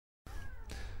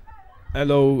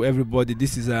Hello, everybody.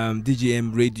 This is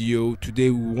DJM Radio. Today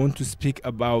we want to speak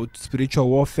about spiritual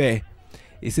warfare.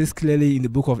 It says clearly in the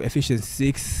book of Ephesians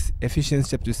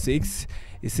chapter 6,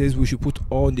 it says we should put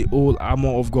on the whole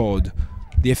armor of God.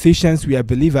 The Ephesians, we are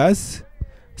believers,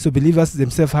 so believers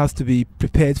themselves have to be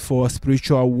prepared for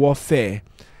spiritual warfare.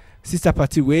 Sister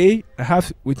Patiwe, I have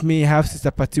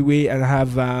Sister Patiwe, and I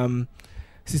have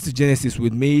Sister Genesis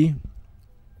with me.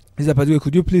 Sister Patiwe,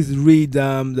 could you please read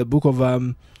the book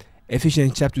of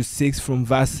Ephesians chapter 6 from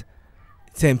verse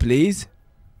 10, please?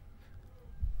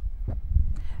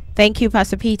 Thank you,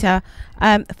 Pastor Peter.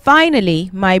 Finally,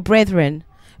 my brethren,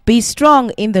 be strong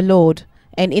in the Lord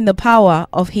and in the power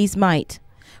of his might.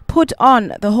 Put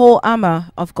on the whole armor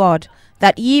of God,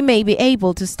 that ye may be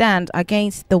able to stand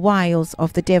against the wiles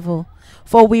of the devil.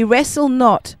 For we wrestle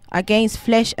not against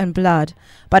flesh and blood,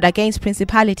 but against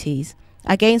principalities,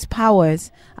 against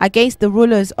powers, against the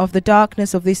rulers of the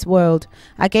darkness of this world,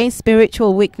 against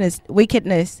spiritual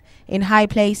wickedness in high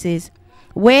places.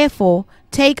 Wherefore,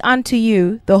 take unto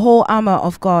you the whole armor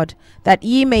of God, that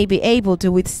ye may be able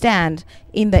to withstand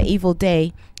in the evil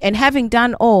day, and having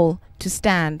done all, to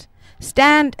stand.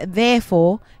 Stand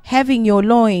therefore, having your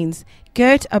loins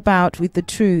girt about with the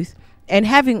truth, and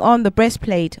having on the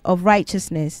breastplate of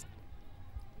righteousness,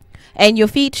 and your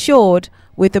feet shod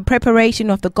with the preparation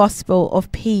of the gospel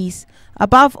of peace.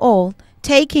 Above all,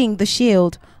 taking the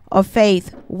shield of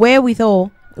faith,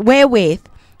 wherewith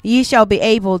ye shall be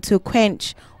able to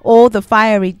quench all the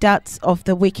fiery darts of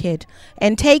the wicked,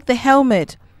 and take the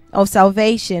helmet of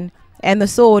salvation and the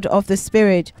sword of the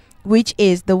Spirit, which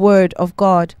is the word of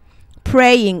God,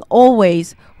 praying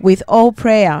always with all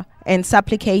prayer and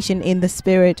supplication in the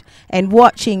Spirit, and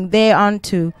watching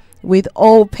thereunto with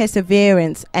all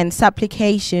perseverance and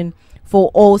supplication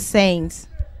for all saints.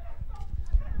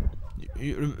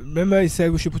 You remember, he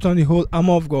said we should put on the whole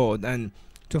armor of God and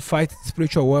to fight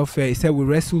spiritual warfare. He said we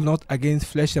wrestle not against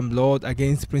flesh and blood,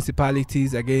 against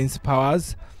principalities, against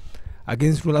powers,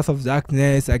 against rulers of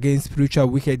darkness, against spiritual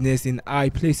wickedness in high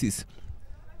places.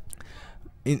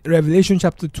 In Revelation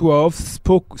chapter 12,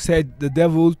 said the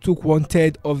devil took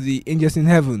 1/3 of the angels in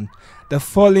heaven. The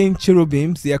fallen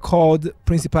cherubims, they are called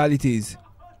principalities,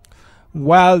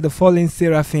 while the fallen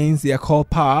seraphims, they are called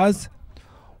powers,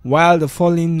 while the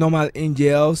fallen normal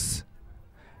angels,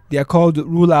 they are called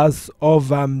rulers of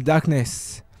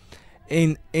darkness.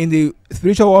 In the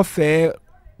spiritual warfare,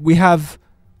 we have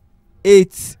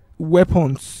 8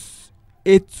 weapons.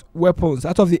 8 weapons.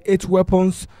 Out of the 8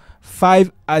 weapons,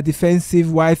 5 are defensive,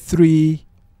 while 3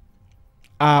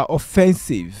 are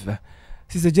offensive.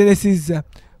 Sister Genesis,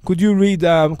 could you read?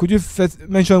 Could you first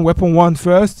mention weapon 1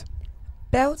 first?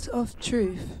 Belt of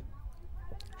truth.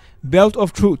 Belt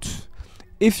of truth.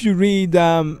 If you read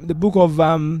the book of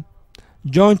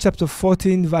John chapter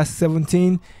 14 verse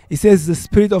 17, it says the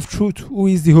Spirit of truth, who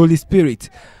is the Holy Spirit.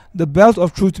 The belt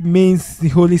of truth means the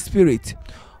Holy Spirit.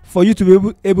 For you to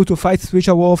be able to fight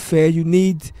spiritual warfare, you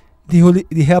need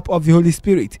the help of the Holy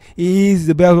Spirit. He is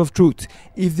the belt of truth.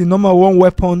 It's the number 1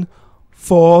 weapon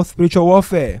for spiritual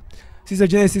warfare. Sister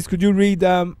Genesis, could you read?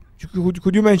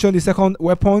 Could you mention the second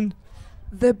weapon?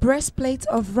 The breastplate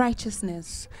of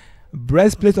righteousness.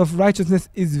 Breastplate of righteousness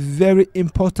is very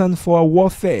important for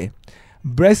warfare.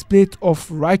 Breastplate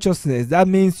of righteousness, that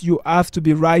means you have to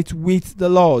be right with the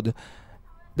Lord.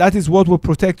 That is what will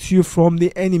protect you from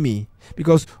the enemy,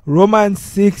 because Romans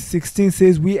 6:16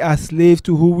 says we are slaves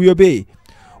to who we obey.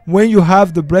 When you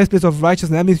have the breastplate of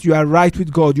righteousness, that means you are right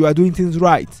with God. You are doing things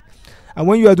right. And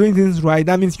when you are doing things right,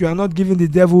 that means you are not giving the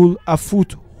devil a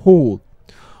foothold.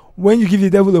 When you give the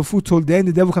devil a foothold, then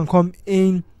the devil can come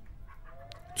into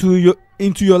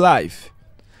your life.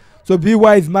 So be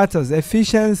wise matters.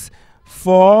 Ephesians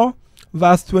 4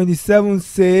 verse 27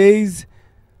 says,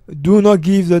 do not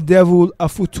give the devil a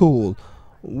foothold.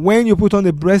 When you put on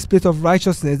the breastplate of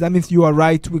righteousness, that means you are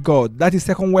right with God. That is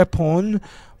second weapon,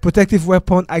 protective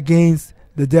weapon against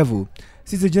the devil.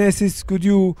 Sister Genesis, could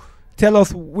you tell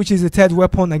us which is the third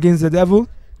weapon against the devil?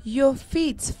 Your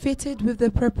feet fitted with the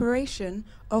preparation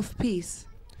of peace.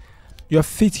 Your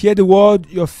feet, hear the word,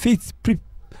 your feet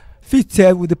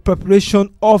fitted with the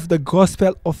preparation of the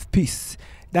gospel of peace.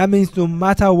 That means no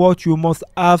matter what, you must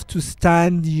have to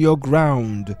stand your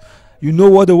ground. You know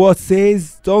what the word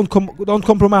says. Don't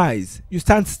compromise. You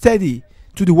stand steady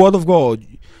to the word of God.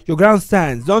 Your ground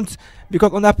stands. Don't,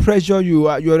 because under pressure you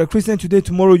are a Christian today,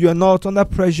 tomorrow you are not. Under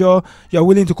pressure you are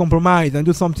willing to compromise and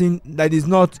do something that is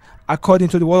not according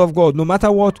to the word of God. No matter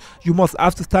what, you must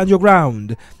have to stand your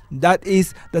ground. That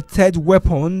is the third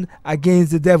weapon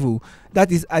against the devil. That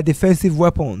is a defensive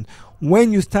weapon.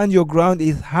 When you stand your ground,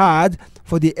 it's hard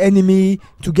for the enemy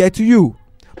to get to you.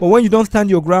 But when you don't stand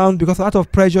your ground, because out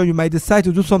of pressure, you might decide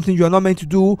to do something you are not meant to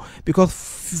do, because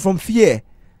from fear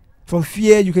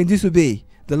you can disobey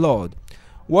the Lord.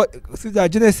 What, Sister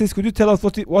Genesis, could you tell us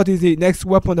what is the next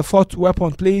weapon, the fourth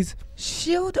weapon, please?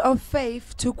 Shield of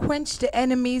faith to quench the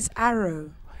enemy's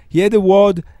arrow. Hear the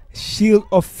word shield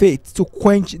of faith, to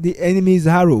quench the enemy's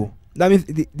arrow. That means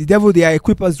the devil, they are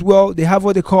equipped as well. They have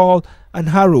what they call an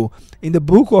arrow. In the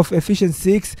book of Ephesians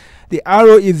 6, the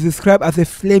arrow is described as a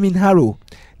flaming arrow.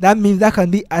 That means that can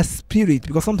be a spirit,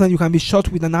 because sometimes you can be shot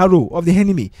with an arrow of the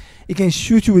enemy. It can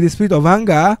shoot you with the spirit of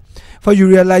anger, for you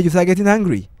realize you start getting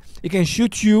angry. It can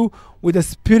shoot you with the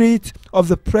spirit of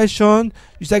depression,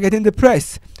 you start getting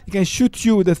depressed. It can shoot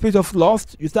you with the spirit of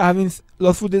lust, you start having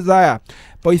lustful desire.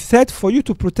 But it said for you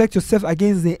to protect yourself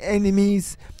against the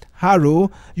enemy's arrow,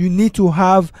 you need to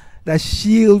have the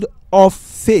shield of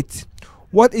faith.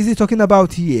 What is he talking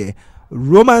about here?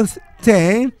 Romans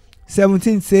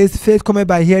 10:17 says, faith cometh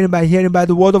by hearing by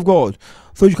the word of God.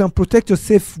 So you can protect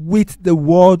yourself with the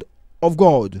word of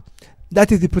God.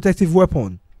 That is the protective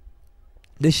weapon.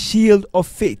 The shield of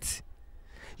faith.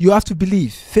 You have to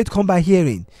believe. Faith comes by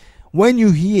hearing. When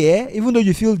you hear, even though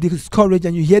you feel discouraged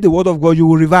and you hear the word of God, you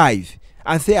will revive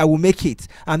and say, I will make it.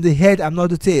 I'm the head, I'm not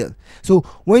the tail. So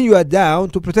when you are down,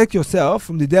 to protect yourself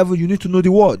from the devil, you need to know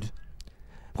the word.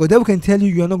 Because the devil can tell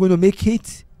you are not going to make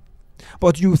it,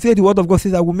 but you say the word of God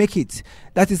says, I will make it.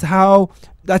 That is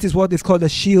what is called the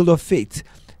shield of faith.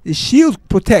 The shield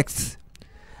protects.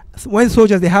 When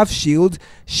soldiers, they have shield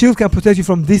can protect you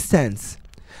from distance.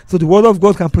 So the word of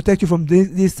God can protect you from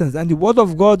distance. And the word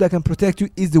of God that can protect you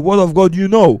is the word of God you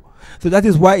know. So that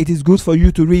is why it is good for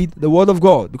you to read the word of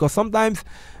God. Because sometimes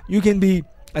you can be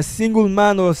a single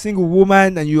man or a single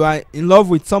woman and you are in love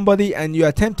with somebody and you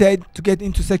are tempted to get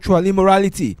into sexual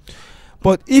immorality.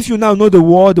 But if you now know the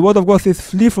word of God says,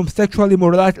 flee from sexual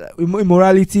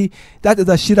immorality. That is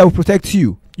a shield that will protect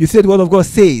you. You say the word of God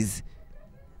says.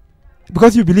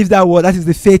 Because you believe that word, that is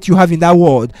the faith you have in that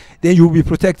word, then you will be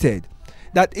protected.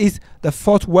 That is the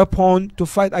fourth weapon to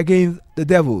fight against the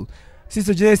devil.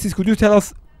 Sister Genesis, could you tell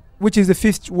us which is the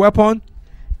fifth weapon?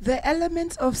 The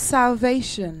element of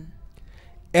salvation.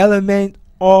 Element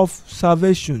of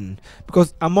salvation.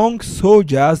 Because among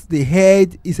soldiers, the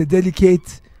head is a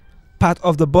delicate part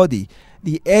of the body.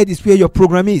 The head is where your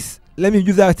program is. Let me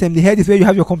use that term. The head is where you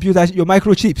have your computer, your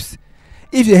microchips.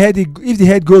 If the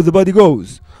head goes, the body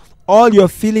goes. All your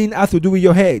feeling has to do with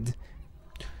your head.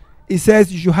 It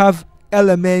says you should have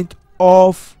element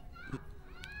of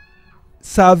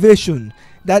salvation.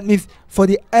 That means for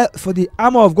the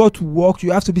armor of God to work,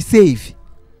 you have to be saved.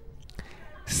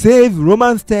 Saved.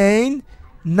 Romans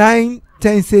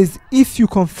 10:9-10 says, if you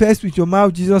confess with your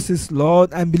mouth Jesus is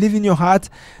Lord and believe in your heart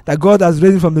that God has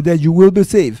raised him from the dead, you will be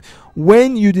saved.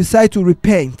 When you decide to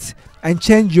repent and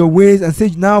change your ways and say,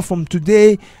 now from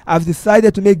today I've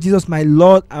decided to make Jesus my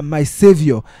Lord and my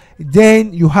Savior,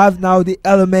 then you have now the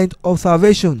element of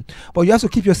salvation. But you have to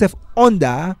keep yourself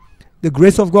under the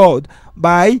grace of God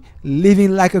by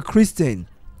living like a Christian.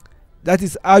 That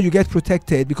is how you get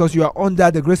protected, because you are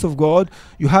under the grace of God.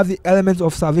 You have the elements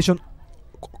of salvation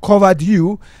covered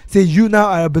you. Say you now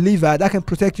are a believer, that can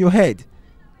protect your head.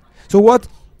 So what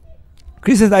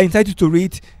Christians are entitled to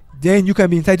read, then you can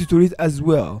be entitled to read as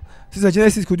well. Sister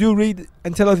Genesis, could you read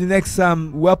and tell us the next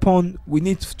weapon we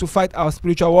need to fight our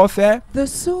spiritual warfare? The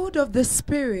sword of the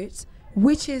Spirit,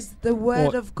 which is the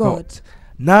word of God.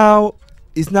 Now,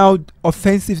 it's now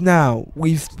offensive now.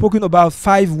 We've spoken about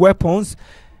 5 weapons.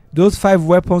 Those 5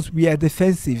 weapons were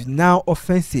defensive, now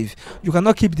offensive. You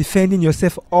cannot keep defending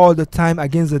yourself all the time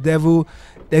against the devil.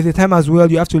 There's a time as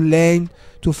well you have to learn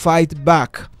to fight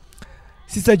back.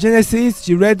 Sister Genesis,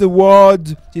 she read the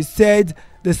word. She said,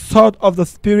 the sword of the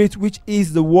Spirit, which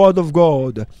is the word of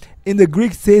God. In the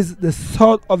Greek says, the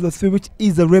sword of the Spirit, which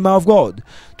is the rhema of God.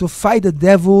 To fight the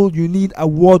devil, you need a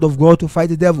word of God to fight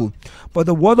the devil. But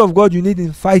the word of God you need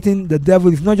in fighting the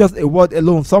devil is not just a word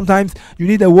alone. Sometimes you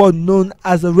need a word known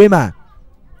as a rhema.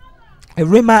 A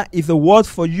rhema is a word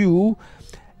for you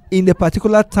in a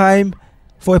particular time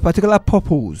for a particular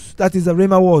purpose. That is a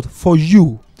rhema word for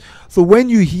you. So when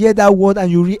you hear that word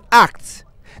and you react,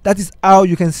 that is how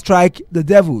you can strike the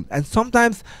devil. And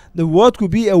sometimes the word could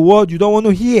be a word you don't want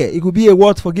to hear. It could be a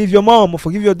word, forgive your mom, or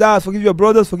forgive your dad, forgive your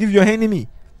brothers, forgive your enemy.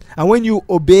 And when you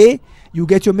obey, you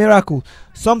get your miracle.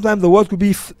 Sometimes the word could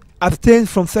be abstain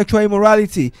from sexual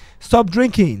immorality, stop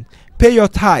drinking, pay your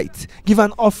tithe, give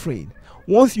an offering.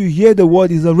 Once you hear the word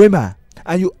is a rhema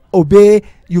and you obey,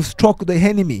 you've struck the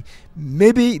enemy.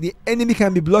 Maybe the enemy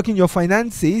can be blocking your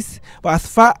finances, but as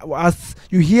far as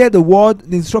you hear the word,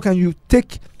 the instruction, you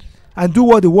take and do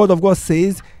what the word of God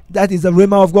says, that is the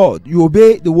rhema of God. You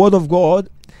obey the word of God,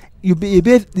 you be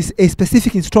this a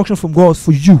specific instruction from God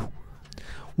for you.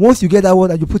 Once you get that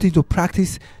word and you put it into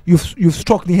practice, you've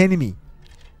struck the enemy.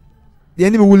 The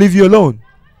enemy will leave you alone.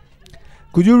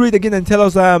 Could you read again and tell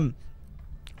us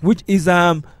which is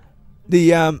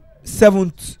the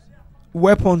seventh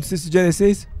weapon, Sister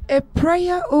Genesis? A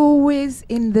prayer always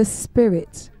in the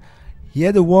Spirit.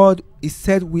 Here the word is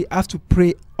said we have to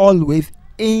pray always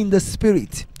in the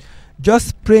Spirit.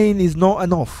 Just praying is not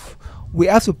enough. We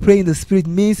have to pray in the Spirit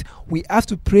means we have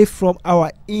to pray from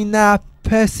our inner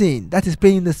person. That is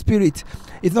praying in the Spirit.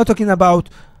 It's not talking about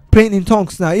praying in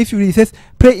tongues. Now, if you read, it says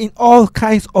pray in all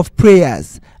kinds of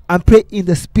prayers and pray in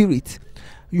the Spirit.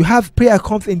 You have prayer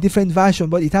comes in different versions,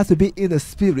 but it has to be in the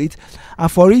Spirit. And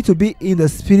for it to be in the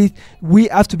Spirit, we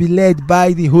have to be led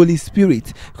by the Holy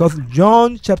Spirit. Because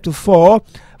John chapter 4,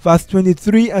 verse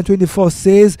 23 and 24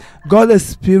 says, God is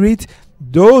Spirit.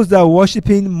 Those that worship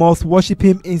Him must worship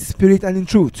Him in spirit and in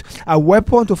truth. A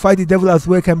weapon to fight the devil as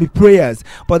well can be prayers,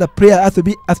 but the prayer has to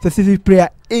be a specific prayer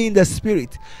in the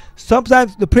Spirit.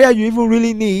 Sometimes the prayer you even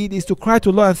really need is to cry to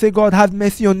the Lord and say, God, have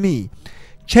mercy on me.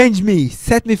 Change me,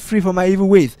 set me free from my evil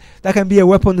ways. That can be a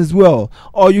weapon as well.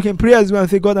 Or you can pray as well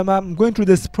and say, God, I'm going through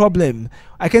this problem.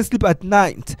 I can't sleep at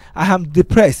night. I am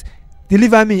depressed.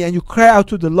 Deliver me. And you cry out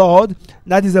to the Lord.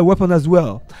 That is a weapon as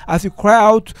well. As you cry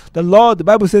out, the Lord, the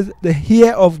Bible says, the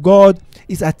ear of God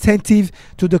is attentive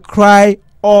to the cry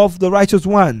of the righteous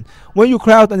one. When you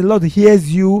cry out and the Lord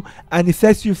hears you and He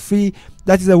sets you free,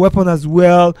 that is a weapon as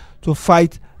well to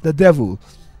fight the devil.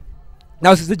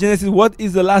 Now, Sister Genesis, what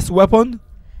is the last weapon?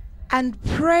 And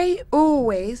pray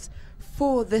always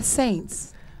for the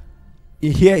saints.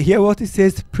 Hear what it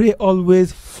says, pray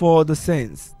always for the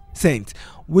saints.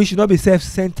 We should not be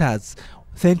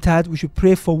self-centered. We should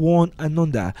pray for one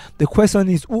another. The question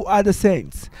is, who are the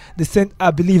saints? The saints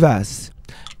are believers.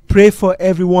 Pray for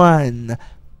everyone.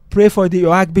 Pray for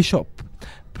your archbishop.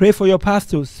 Pray for your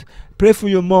pastors. Pray for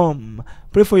your mom.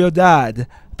 Pray for your dad.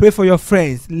 Pray for your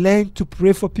friends. Learn to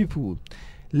pray for people.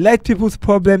 Let people's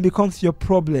problem becomes your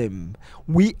problem.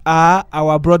 We are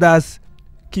our brother's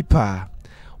keeper.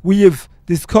 We have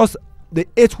discussed the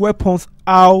 8 weapons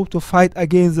how to fight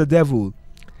against the devil.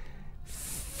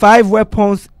 5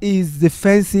 weapons is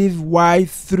defensive, while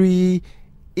 3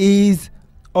 is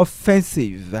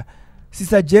offensive.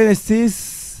 Sister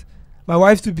Genesis, my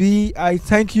wife to be, I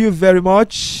thank you very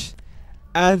much.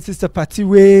 And Sister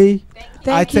Patiwe,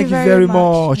 I thank you very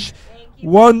much.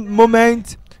 One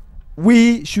moment,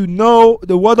 we should know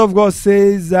the word of God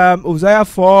says, Hosea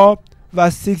 4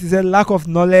 verse 6 is a lack of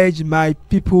knowledge, my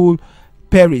people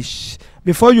perish.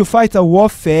 Before you fight a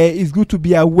warfare, it's good to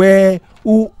be aware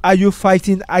who are you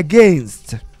fighting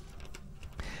against.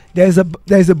 There's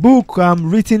a book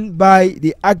written by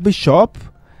the Archbishop.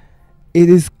 It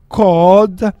is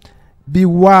called Be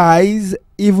Wise,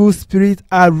 Evil Spirits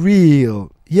Are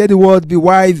Real. Hear the word be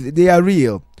wise, they are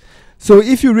real. So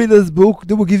if you read this book,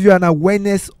 they will give you an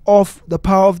awareness of the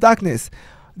power of darkness.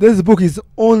 This book is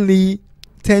only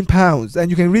 £10, and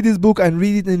you can read this book and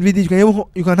read it and read it.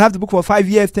 You can have the book for 5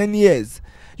 years, 10 years.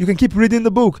 You can keep reading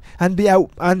the book and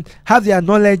have the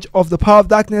knowledge of the power of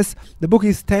darkness. The book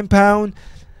is £10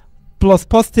 plus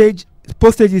postage.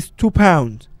 Postage is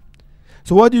 £2.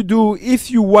 So what you do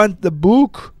if you want the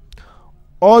book,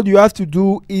 all you have to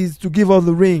do is to give us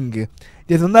the ring.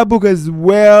 There's another book as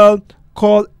well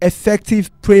called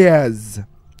Effective Prayers.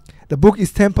 The book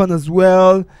is £10 as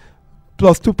well,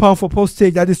 plus £2 for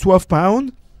postage. That is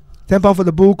 £12. £10 for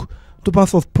the book,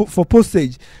 £2 for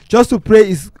postage. Just to pray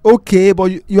is okay,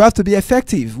 but you have to be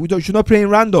effective. You should not pray in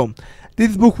random.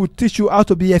 This book will teach you how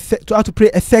to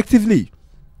pray effectively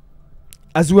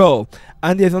as well.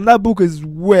 And there's another book as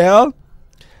well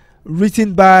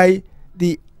written by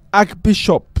the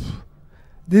Archbishop.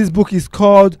 This book is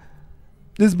called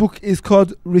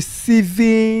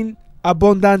Receiving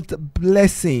Abundant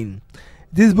Blessing.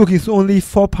 This book is only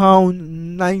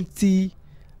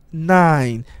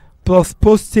 £4.99 plus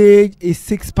postage is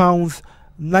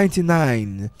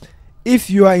 £6.99. If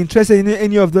you are interested in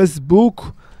any of this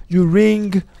book, you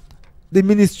ring the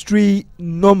ministry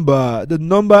number. The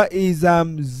number is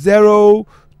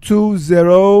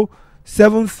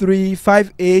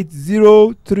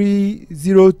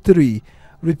 02073580303.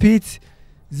 Repeat,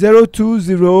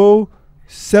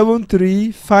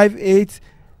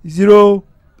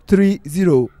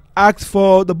 02073580330. Ask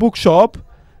for the bookshop,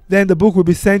 then the book will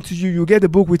be sent to you. You get the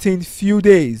book within few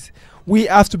days. We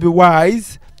have to be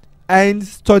wise and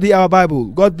study our Bible.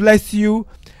 God bless you.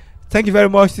 Thank you very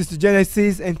much, Sister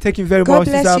Genesis, and thank you very much,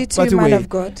 Sister God bless you too, man Patiwe. of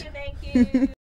God.